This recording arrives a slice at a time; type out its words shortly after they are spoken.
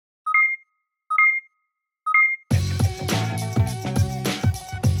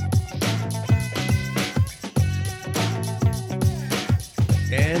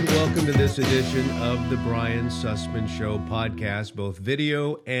welcome to this edition of the Brian Sussman Show podcast, both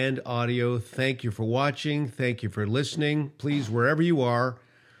video and audio. Thank you for watching. Thank you for listening. Please, wherever you are,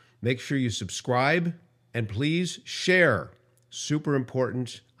 make sure you subscribe and please share. Super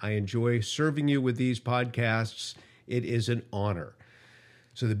important. I enjoy serving you with these podcasts. It is an honor.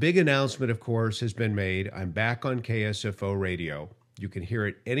 So the big announcement, of course, has been made. I'm back on KSFO radio. You can hear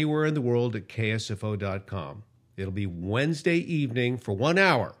it anywhere in the world at KSFO.com. It'll be Wednesday evening for 1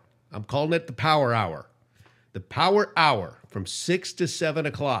 hour. I'm calling it the Power Hour. The Power Hour from 6 to 7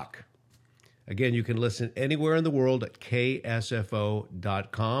 o'clock. Again, you can listen anywhere in the world at KSFO.com,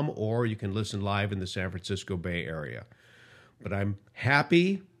 or you can listen live in the San Francisco Bay Area. But I'm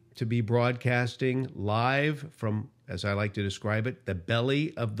happy to be broadcasting live from, as I like to describe it, the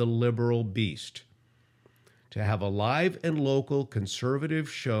belly of the liberal beast. To have a live and local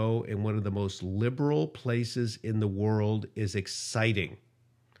conservative show in one of the most liberal places in the world is exciting.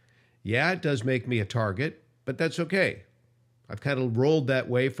 Yeah, it does make me a target, but that's okay. I've kind of rolled that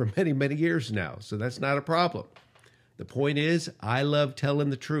way for many, many years now, so that's not a problem. The point is, I love telling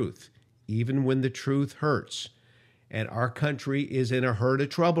the truth, even when the truth hurts. And our country is in a herd of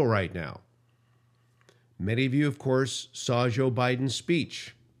trouble right now. Many of you, of course, saw Joe Biden's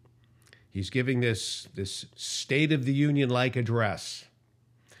speech. He's giving this State of the Union-like address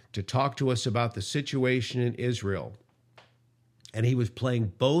to talk to us about the situation in Israel. And he was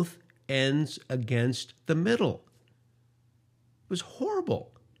playing both ends against the middle. It was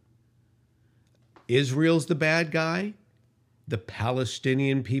horrible. Israel's the bad guy. The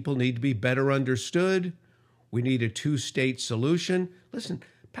Palestinian people need to be better understood. We need a two-state solution. Listen,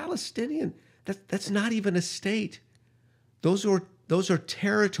 Palestinian, that's not even a state. Those are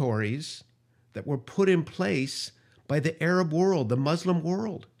territories that were put in place by the Arab world, the Muslim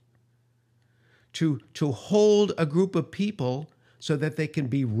world, to hold a group of people so that they can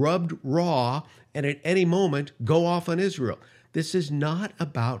be rubbed raw and at any moment go off on Israel. This is not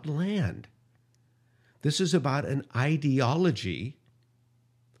about land. This is about an ideology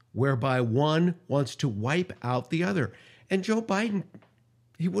whereby one wants to wipe out the other. And Joe Biden,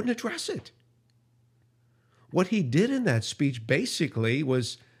 he wouldn't address it. What he did in that speech basically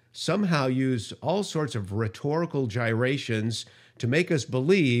was somehow use all sorts of rhetorical gyrations to make us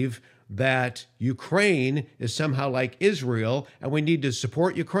believe that Ukraine is somehow like Israel and we need to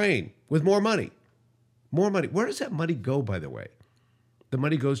support Ukraine with more money. More money. Where does that money go, by the way? The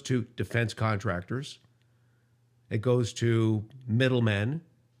money goes to defense contractors. It goes to middlemen,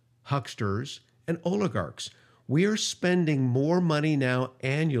 hucksters, and oligarchs. We are spending more money now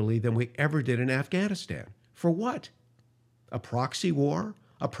annually than we ever did in Afghanistan. For what? A proxy war?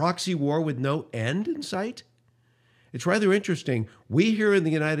 A proxy war with no end in sight? It's rather interesting. We here in the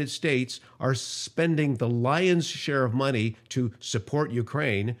United States are spending the lion's share of money to support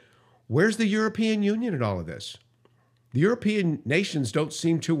Ukraine. Where's the European Union in all of this? The European nations don't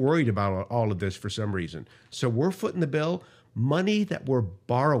seem too worried about all of this for some reason. So we're footing the bill, money that we're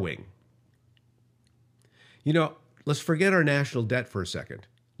borrowing. You know, let's forget our national debt for a second.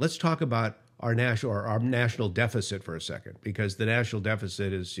 Let's talk about our national deficit for a second, because the national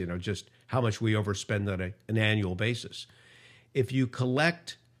deficit is, just how much we overspend on an annual basis. If you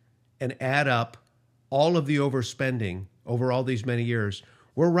collect and add up all of the overspending over all these many years,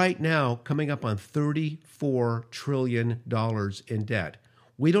 we're right now coming up on $34 trillion in debt.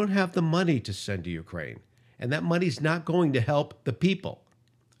 We don't have the money to send to Ukraine, and that money's not going to help the people.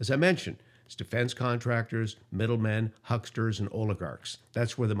 As I mentioned, it's defense contractors, middlemen, hucksters, and oligarchs.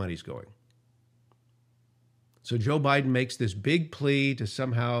 That's where the money's going. So Joe Biden makes this big plea to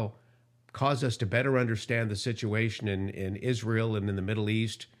somehow cause us to better understand the situation in Israel and in the Middle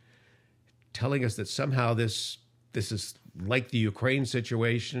East, telling us that somehow this is like the Ukraine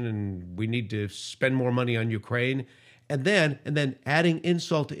situation and we need to spend more money on Ukraine. And then adding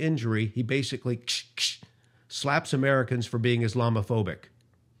insult to injury, he basically slaps Americans for being Islamophobic.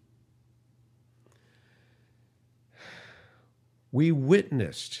 We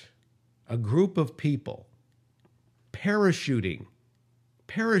witnessed a group of people parachuting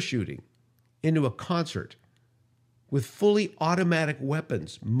into a concert with fully automatic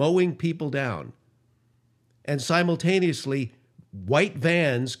weapons, mowing people down, and simultaneously white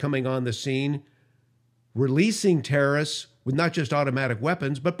vans coming on the scene, releasing terrorists with not just automatic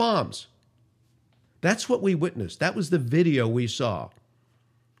weapons, but bombs. That's what we witnessed. That was the video we saw.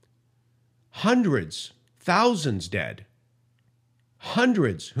 Hundreds, thousands dead.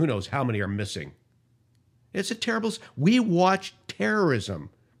 Hundreds, who knows how many are missing. It's a terrible... We watched terrorism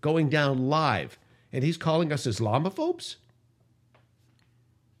going down live, and he's calling us Islamophobes?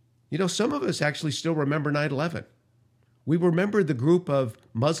 Some of us actually still remember 9/11. We remember the group of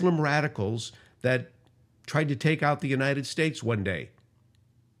Muslim radicals that tried to take out the United States one day.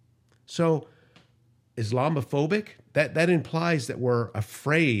 So, Islamophobic, that implies that we're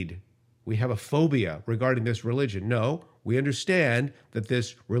afraid. We have a phobia regarding this religion. No, we understand that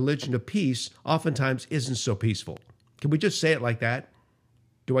this religion of peace oftentimes isn't so peaceful. Can we just say it like that?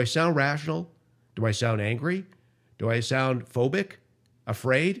 Do I sound rational? Do I sound angry? Do I sound phobic?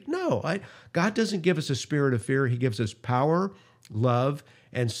 Afraid? No. God doesn't give us a spirit of fear. He gives us power, love,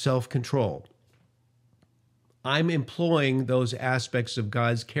 and self-control. I'm employing those aspects of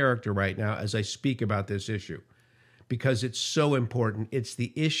God's character right now as I speak about this issue because it's so important. It's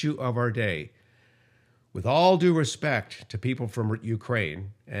the issue of our day. With all due respect to people from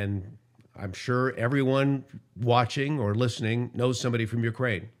Ukraine, and I'm sure everyone watching or listening knows somebody from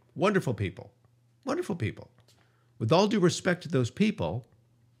Ukraine. Wonderful people. Wonderful people. With all due respect to those people,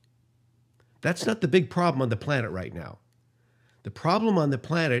 that's not the big problem on the planet right now. The problem on the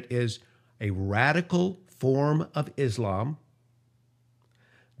planet is a radical form of Islam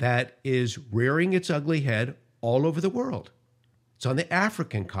that is rearing its ugly head all over the world. It's on the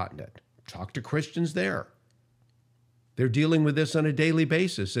African continent. Talk to Christians there. They're dealing with this on a daily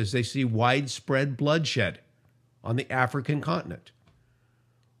basis as they see widespread bloodshed on the African continent.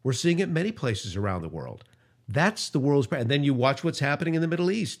 We're seeing it many places around the world. That's the world's problem. And then you watch what's happening in the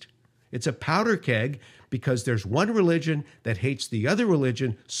Middle East. It's a powder keg because there's one religion that hates the other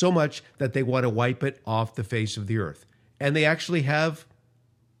religion so much that they want to wipe it off the face of the earth. And they actually have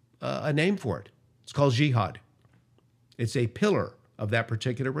a name for it. It's called jihad. It's a pillar of that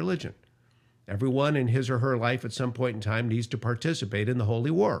particular religion. Everyone in his or her life at some point in time needs to participate in the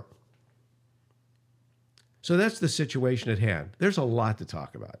holy war. So that's the situation at hand. There's a lot to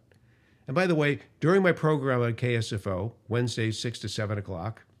talk about. And by the way, during my program on KSFO, Wednesdays 6 to 7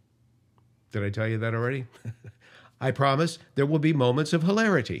 o'clock, did I tell you that already? I promise there will be moments of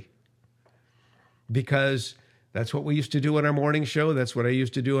hilarity because that's what we used to do on our morning show. That's what I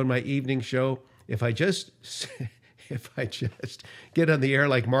used to do on my evening show. If I just get on the air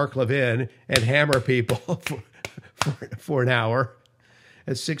like Mark Levin and hammer people for an hour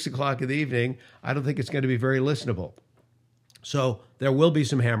at 6 o'clock in the evening, I don't think it's going to be very listenable. So there will be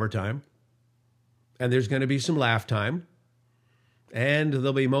some hammer time, and there's going to be some laugh time, and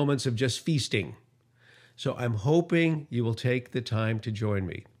there'll be moments of just feasting. So I'm hoping you will take the time to join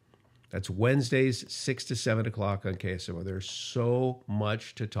me. That's Wednesdays, 6 to 7 o'clock on KSFO. There's so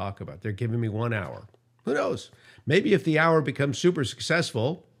much to talk about. They're giving me 1 hour. Who knows? Maybe if the hour becomes super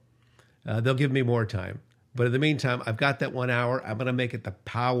successful, they'll give me more time. But in the meantime, I've got that 1 hour. I'm going to make it the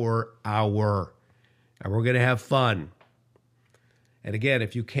power hour. And we're going to have fun. And again,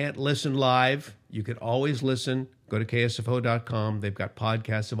 if you can't listen live, you can always listen. Go to KSFO.com. They've got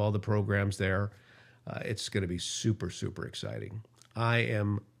podcasts of all the programs there. It's going to be super, super exciting. I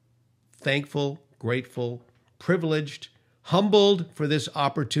am thankful, grateful, privileged, humbled for this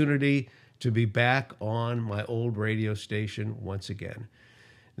opportunity to be back on my old radio station once again.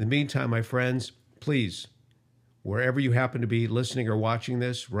 In the meantime, my friends, please, wherever you happen to be listening or watching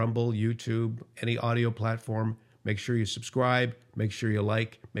this, Rumble, YouTube, any audio platform, make sure you subscribe, make sure you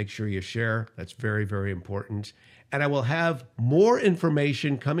like, make sure you share. That's very, very important. And I will have more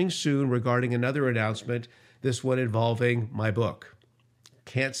information coming soon regarding another announcement, this one involving my book.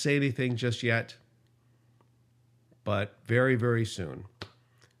 Can't say anything just yet, but very, very soon.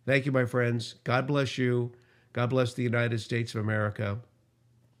 Thank you, my friends. God bless you. God bless the United States of America.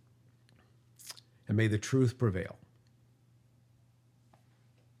 And may the truth prevail.